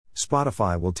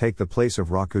Spotify will take the place of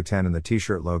Rakuten in the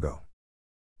t-shirt logo.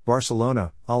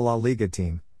 Barcelona, a La Liga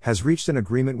team, has reached an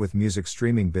agreement with music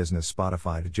streaming business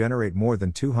Spotify to generate more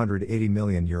than €280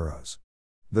 million.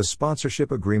 The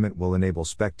sponsorship agreement will enable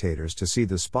spectators to see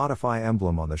the Spotify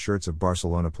emblem on the shirts of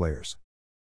Barcelona players.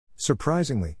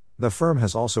 Surprisingly, the firm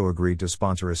has also agreed to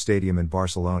sponsor a stadium in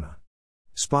Barcelona.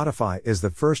 Spotify is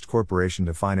the first corporation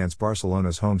to finance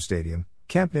Barcelona's home stadium,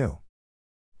 Camp Nou.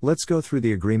 Let's go through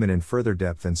the agreement in further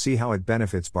depth and see how it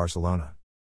benefits Barcelona.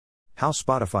 How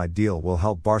Spotify deal will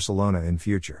help Barcelona in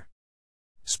future.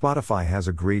 Spotify has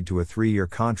agreed to a 3-year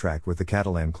contract with the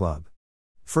Catalan club.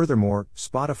 Furthermore,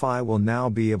 Spotify will now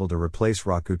be able to replace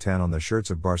Rakuten on the shirts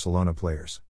of Barcelona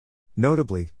players.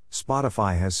 Notably,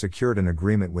 Spotify has secured an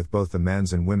agreement with both the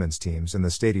men's and women's teams and the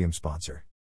stadium sponsor.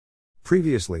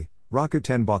 Previously,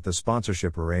 Rakuten bought the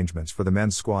sponsorship arrangements for the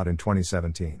men's squad in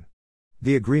 2017.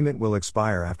 The agreement will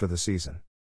expire after the season.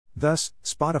 Thus,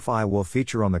 Spotify will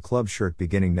feature on the club shirt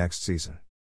beginning next season.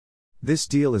 This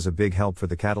deal is a big help for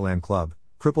the Catalan club,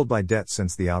 crippled by debt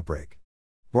since the outbreak.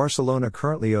 Barcelona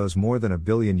currently owes more than €1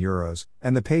 billion,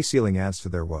 and the pay ceiling adds to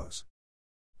their woes.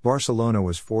 Barcelona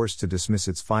was forced to dismiss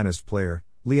its finest player,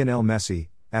 Lionel Messi,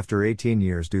 after 18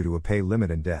 years due to a pay limit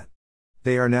and debt.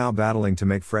 They are now battling to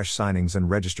make fresh signings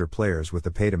and register players with the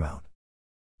paid amount.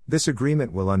 This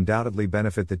agreement will undoubtedly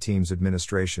benefit the team's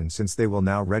administration since they will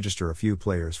now register a few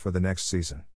players for the next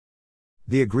season.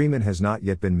 The agreement has not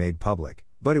yet been made public,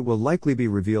 but it will likely be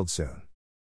revealed soon.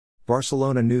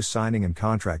 Barcelona new signing and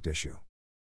contract issue.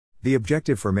 The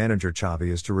objective for manager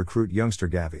Xavi is to recruit youngster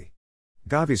Gavi.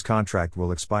 Gavi's contract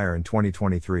will expire in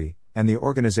 2023, and the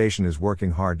organization is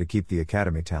working hard to keep the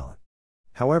academy talent.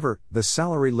 However, the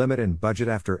salary limit and budget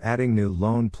after adding new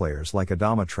loan players like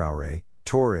Adama Traoré,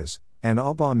 Torres, and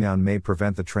Aubameyang may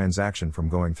prevent the transaction from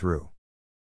going through.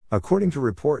 According to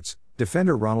reports,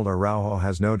 defender Ronald Araujo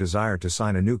has no desire to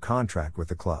sign a new contract with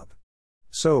the club.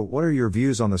 So, what are your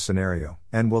views on the scenario,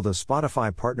 and will the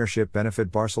Spotify partnership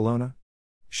benefit Barcelona?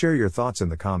 Share your thoughts in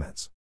the comments.